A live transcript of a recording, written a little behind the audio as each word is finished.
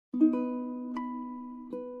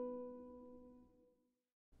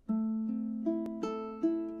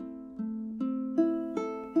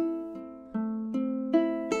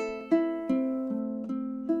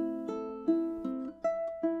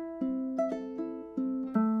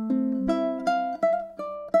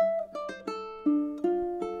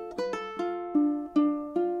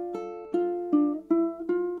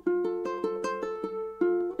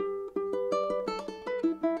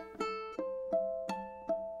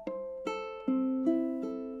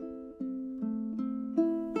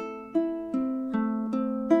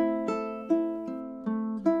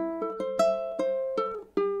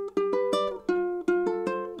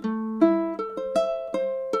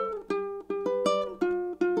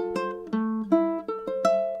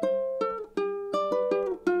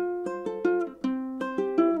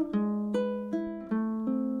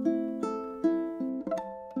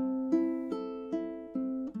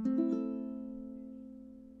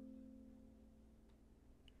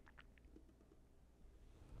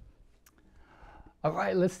All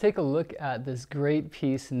right, let's take a look at this great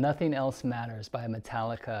piece, Nothing Else Matters by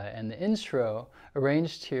Metallica, and the intro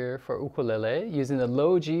arranged here for ukulele using the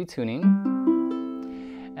low G tuning.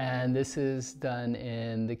 And this is done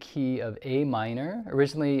in the key of A minor.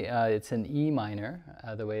 Originally, it's in E minor,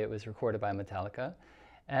 the way it was recorded by Metallica.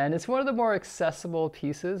 And it's one of the more accessible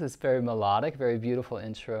pieces. It's very melodic, very beautiful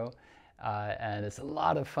intro. And it's a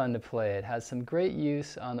lot of fun to play. It has some great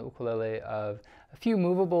use on the ukulele of a few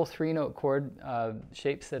movable three-note chord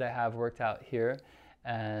shapes that I have worked out here,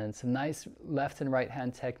 and some nice left and right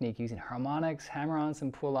hand technique using harmonics, hammer-ons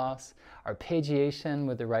and pull-offs, arpeggiation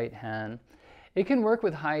with the right hand. It can work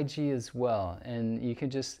with high G as well, and you can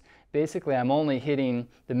just, basically I'm only hitting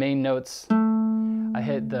the main notes. I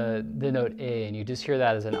hit the note A, and you just hear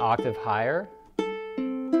that as an octave higher.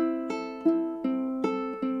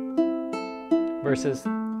 Versus,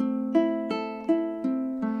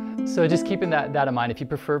 so just keeping that in mind, if you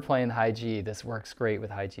prefer playing high G, this works great with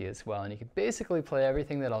high G as well. And you can basically play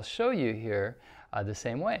everything that I'll show you here the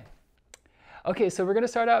same way. Okay, so we're going to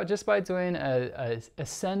start out just by doing a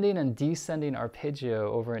ascending and descending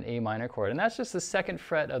arpeggio over an A minor chord. And that's just the second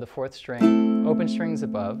fret of the fourth string, open strings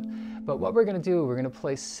above. But what we're going to do, we're going to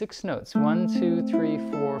play 6 notes, 1, 2, 3,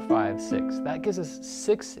 4, 5, 6. That gives us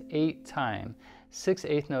 6/8 time.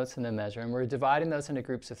 6/8 notes in the measure, and we're dividing those into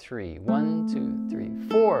groups of 3. 1, 2, 3,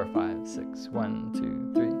 4, 5, 6. 1,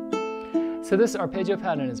 2, 3. So this arpeggio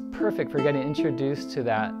pattern is perfect for getting introduced to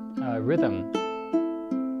that rhythm.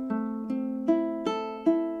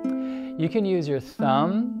 You can use your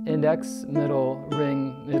thumb, index, middle,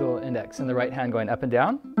 ring, middle, index, and the right hand going up and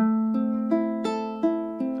down.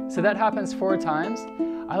 So that happens 4 times.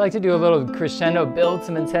 I like to do a little crescendo, build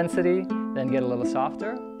some intensity, then get a little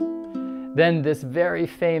softer. Then this very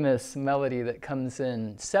famous melody that comes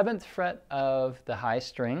in 7th fret of the high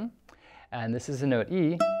string, and this is the note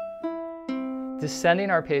E, descending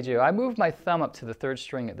arpeggio. I move my thumb up to the 3rd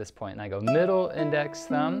string at this point, and I go middle, index,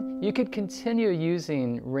 thumb. You could continue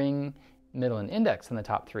using ring, middle, and index in the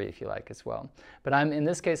top 3 if you like as well. But in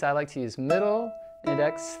this case, I like to use middle,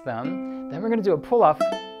 index, thumb. Then we're going to do a pull-off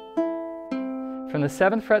from the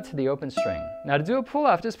 7th fret to the open string. Now to do a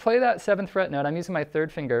pull-off, just play that 7th fret note. I'm using my 3rd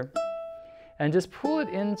finger. And just pull it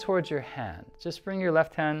in towards your hand. Just bring your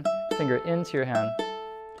left hand finger into your hand.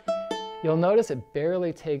 You'll notice it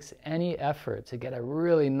barely takes any effort to get a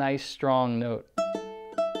really nice strong note.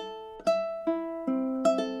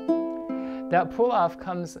 That pull-off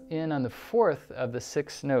comes in on the 4th of the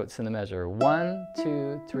 6 notes in the measure. 1,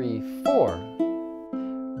 2, 3, 4.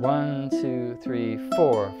 1, 2, 3,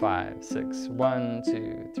 4, 5, 6. 1,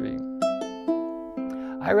 2, 3.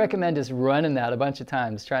 I recommend just running that a bunch of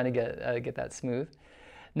times, trying to get that smooth.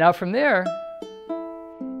 Now from there,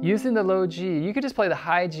 using the low G, you could just play the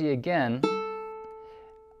high G again,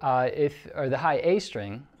 or the high A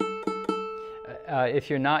string,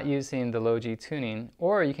 if you're not using the low G tuning,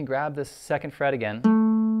 or you can grab this 2nd fret again.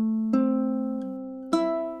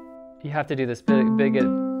 You have to do this big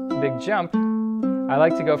jump. I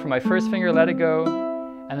like to go from my 1st finger, let it go,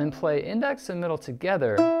 and then play index and middle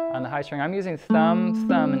together on the high string. I'm using thumb,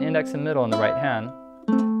 and index and middle in the right hand.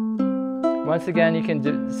 Once again, you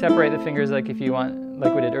can separate the fingers like if you want,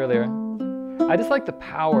 like we did earlier. I just like the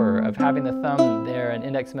power of having the thumb there and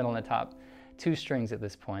index middle in the top 2 strings at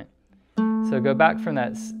this point. So go back from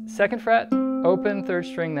that 2nd fret, open 3rd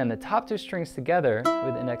string, then the top 2 strings together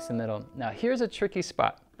with index and middle. Now here's a tricky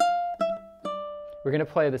spot. We're going to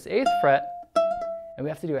play this 8th fret, and we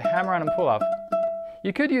have to do a hammer-on and pull-off.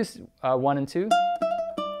 You could use 1 and 2.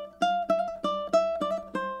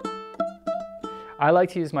 I like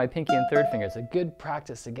to use my pinky and third finger. It's a good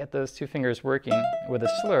practice to get those two fingers working with a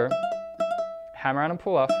slur. Hammer on and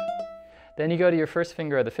pull off. Then you go to your first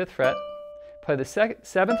finger of the 5th fret. Play the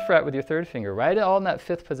 7th fret with your third finger, right all in that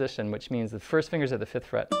 5th position, which means the first finger's at the 5th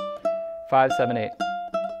fret. 5, 7, 8.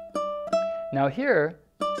 Now here,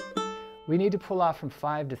 we need to pull off from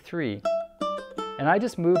 5 to 3. And I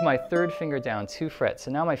just move my third finger down 2 frets.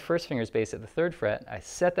 So now my first finger is based at the 3rd fret. I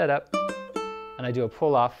set that up, and I do a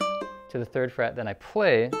pull off to the 3rd fret. Then I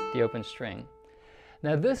play the open string.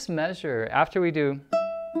 Now this measure, after we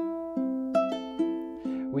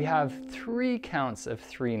have 3 counts of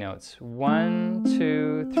 3 notes. 1,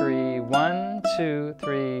 2, 3, 1, 2,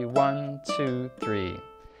 3, 1, 2, 3.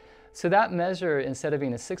 So that measure, instead of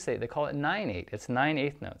being a 6/8, they call it 9/8. It's 9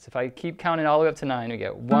 eighth notes. If I keep counting all the way up to 9, we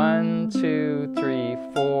get 1, 2, 3,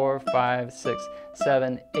 4, 5, 6,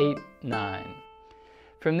 7, 8, 9.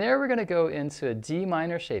 From there, we're going to go into a D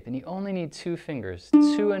minor shape, and you only need 2 fingers,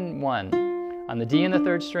 2 and 1, on the D in the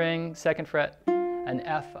 3rd string, 2nd fret, and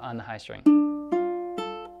F on the high string.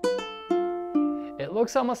 It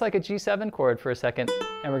looks almost like a G7 chord for a second,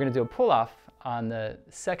 and we're going to do a pull-off on the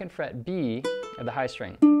 2nd fret B of the high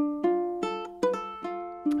string.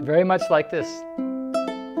 Very much like this.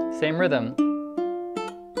 Same rhythm.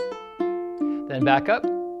 Then back up.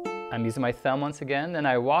 I'm using my thumb once again. Then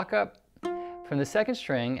I walk up from the 2nd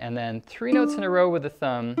string, and then 3 notes in a row with the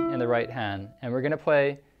thumb in the right hand. And we're going to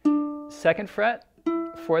play 2nd fret,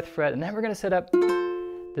 4th fret, and then we're going to set up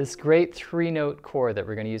this great 3-note chord that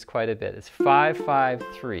we're going to use quite a bit. It's 5, 5,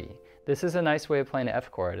 3. This is a nice way of playing an F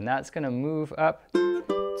chord, and that's going to move up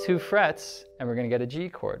 2 frets, and we're going to get a G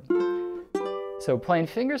chord. So playing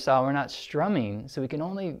fingerstyle, we're not strumming, so we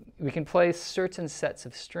can play certain sets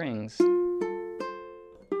of strings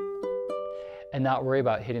and not worry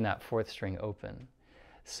about hitting that 4th string open.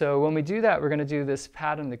 So when we do that, we're going to do this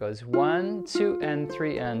pattern that goes 1, 2, and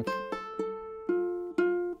 3, and.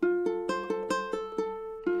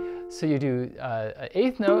 So you do an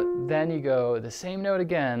 8th note, then you go the same note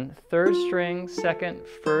again, 3rd string, 2nd,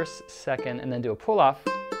 1st, 2nd, and then do a pull off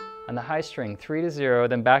on the high string, 3 to 0,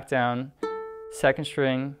 then back down, 2nd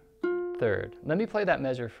string, 3rd. Let me play that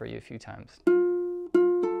measure for you a few times.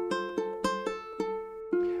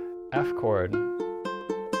 F chord.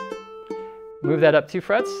 Move that up 2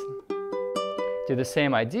 frets. Do the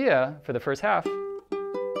same idea for the first half.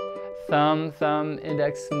 Thumb, thumb,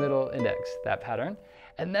 index, middle, index, that pattern.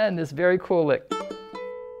 And then this very cool lick.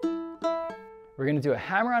 We're going to do a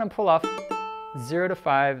hammer on and pull off 0 to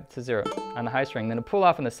 5 to 0 on the high string. Then a pull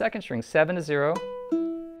off on the 2nd string, 7 to 0.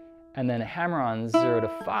 And then a hammer on 0 to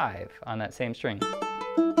 5 on that same string.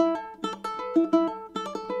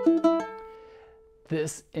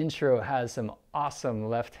 This intro has some awesome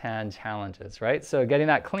left hand challenges, right? So getting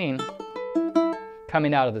that clean,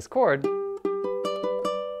 coming out of this chord.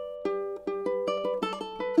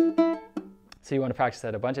 So you want to practice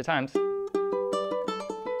that a bunch of times.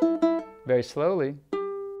 Very slowly.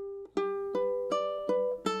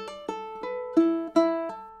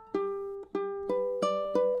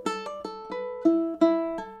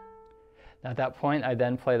 At that point, I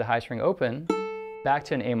then play the high string open, back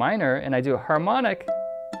to an A minor, and I do a harmonic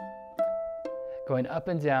going up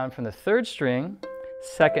and down from the 3rd string,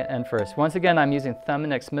 2nd, and 1st. Once again, I'm using thumb,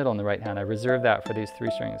 index, middle in the right hand. I reserve that for these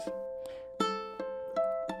 3 strings.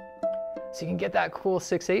 So you can get that cool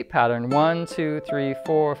 6/8 pattern. 1, 2, 3,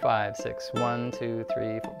 4, 5, 6. 1, 2,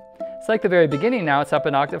 3, 4. It's like the very beginning. Now it's up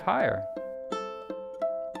an octave higher.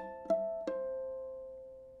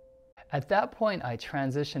 At that point, I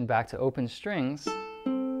transition back to open strings.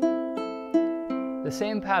 The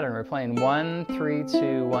same pattern. We're playing 1, 3,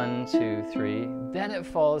 2, 1, 2, 3. Then it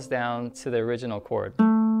falls down to the original chord.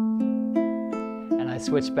 And I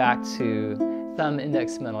switch back to thumb,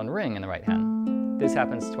 index, middle, and ring in the right hand. This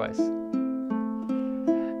happens twice.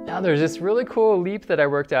 Now there's this really cool leap that I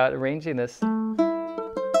worked out arranging this.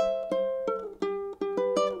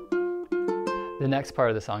 The next part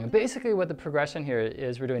of the song. And basically what the progression here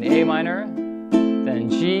is, we're doing A minor, then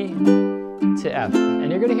G to F. And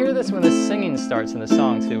you're going to hear this when the singing starts in the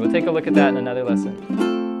song too. We'll take a look at that in another lesson.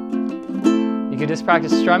 You can just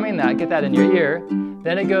practice strumming that, get that in your ear.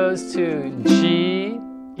 Then it goes to G,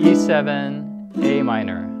 E7, A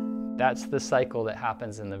minor. That's the cycle that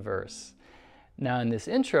happens in the verse. Now in this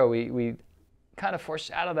intro, we kind of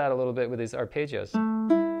foreshadow that a little bit with these arpeggios.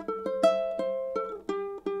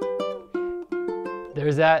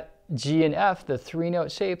 There's that G and F, the 3-note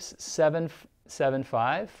shapes, 7, 7,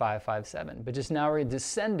 5, 5, 5, 7. But just now we're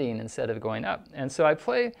descending instead of going up. And so I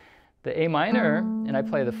play the A minor, and I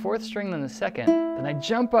play the 4th string, then the 2nd, then I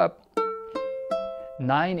jump up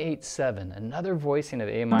 9, 8, 7, another voicing of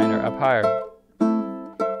A minor up higher.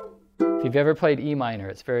 If you've ever played E minor,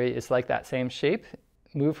 it's like that same shape.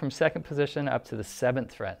 Move from 2nd position up to the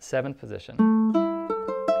 7th fret, 7th position.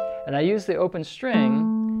 And I use the open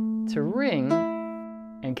string to ring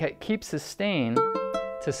and keep sustain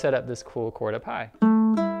to set up this cool chord up high.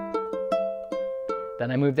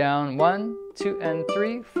 Then I move down 1, 2, and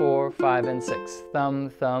 3, 4, 5, and 6.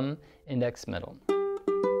 Thumb, thumb, index, middle.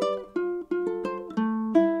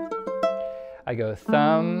 I go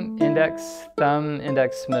thumb, index,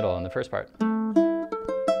 middle in the first part.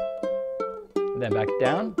 Then back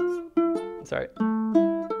down. Sorry.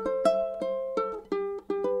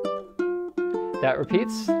 That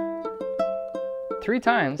repeats 3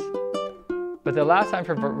 times, but the last time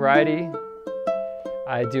for variety,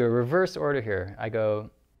 I do a reverse order here. I go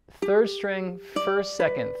 3rd string, 1st,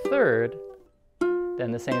 2nd, 3rd,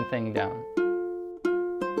 then the same thing down.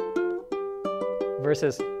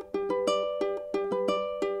 Versus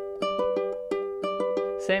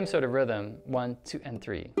same sort of rhythm, 1, 2, and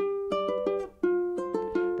 3.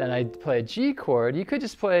 Then I play a G chord. You could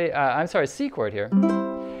just play, C chord here.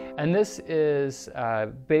 And this is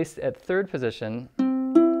based at 3rd position,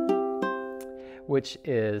 which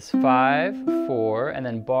is 5, 4, and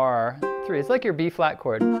then bar 3. It's like your B flat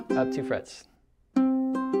chord, up 2 frets.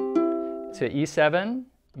 To E7,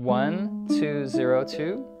 1, 2, 0,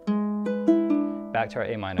 2. Back to our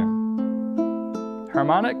A minor.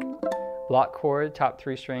 Harmonic, block chord, top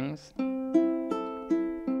 3 strings.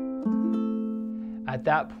 At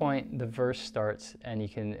that point, the verse starts and you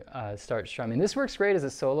can start strumming. This works great as a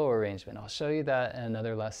solo arrangement. I'll show you that in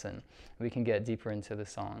another lesson. We can get deeper into the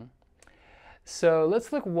song. So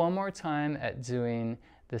let's look one more time at doing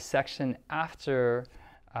the section after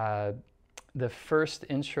the first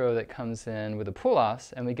intro that comes in with the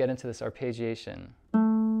pull-offs, and we get into this arpeggiation.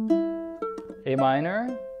 A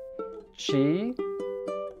minor, G,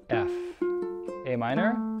 F. A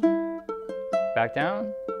minor, back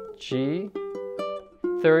down, G.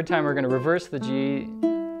 3rd time we're going to reverse the G,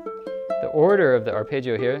 the order of the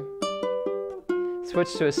arpeggio here.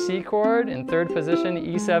 Switch to a C chord in 3rd position,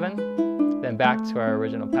 E7, then back to our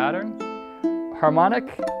original pattern.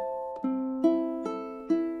 Harmonic.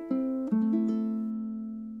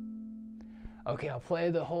 Okay, I'll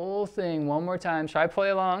play the whole thing one more time. Try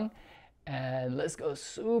play along. And let's go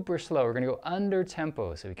super slow. We're going to go under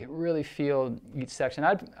tempo so we can really feel each section.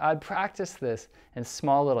 I'd practice this in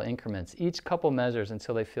small little increments, each couple measures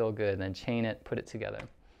until they feel good, and then chain it, put it together.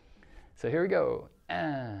 So here we go.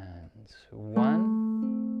 And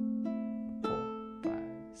 1, 4, 5,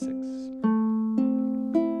 6.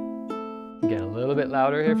 Get a little bit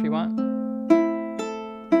louder here if you want.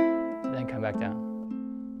 Then come back down.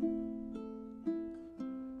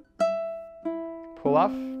 Pull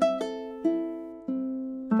off.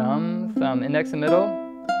 Thumb, thumb, index and middle.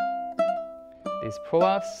 These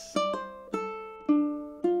pull-offs.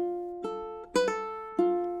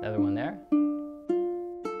 Another one there.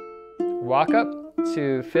 Walk up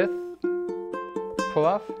to 5th.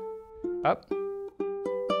 Pull-off. Up.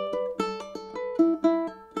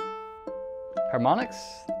 Harmonics.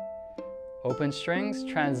 Open strings,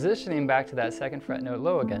 transitioning back to that 2nd fret note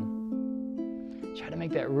low again. Try to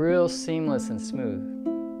make that real seamless and smooth.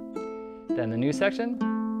 Then the new section.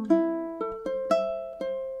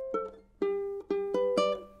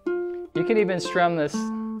 You can even strum this,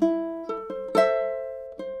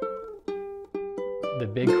 the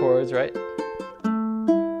big chords, right?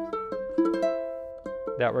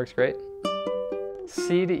 That works great.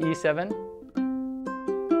 C to E7,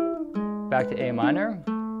 back to A minor,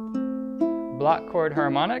 block chord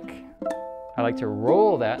harmonic. I like to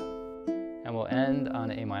roll that, and we'll end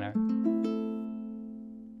on A minor.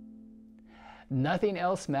 Nothing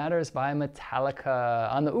Else Matters by Metallica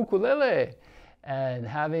on the ukulele. And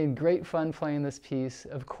having great fun playing this piece.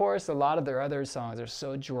 Of course, a lot of their other songs are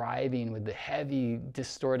so driving with the heavy,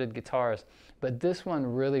 distorted guitars, but this one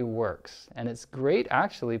really works. And it's great,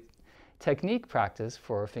 actually, technique practice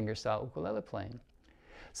for fingerstyle ukulele playing.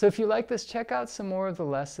 So if you like this, check out some more of the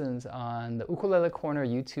lessons on the Ukulele Corner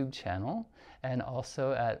YouTube channel and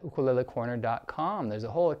also at ukulelecorner.com. There's a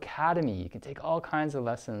whole academy. You can take all kinds of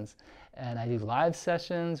lessons. And I do live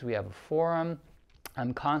sessions. We have a forum.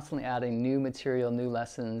 I'm constantly adding new material, new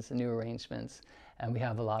lessons, new arrangements, and we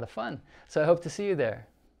have a lot of fun. So I hope to see you there.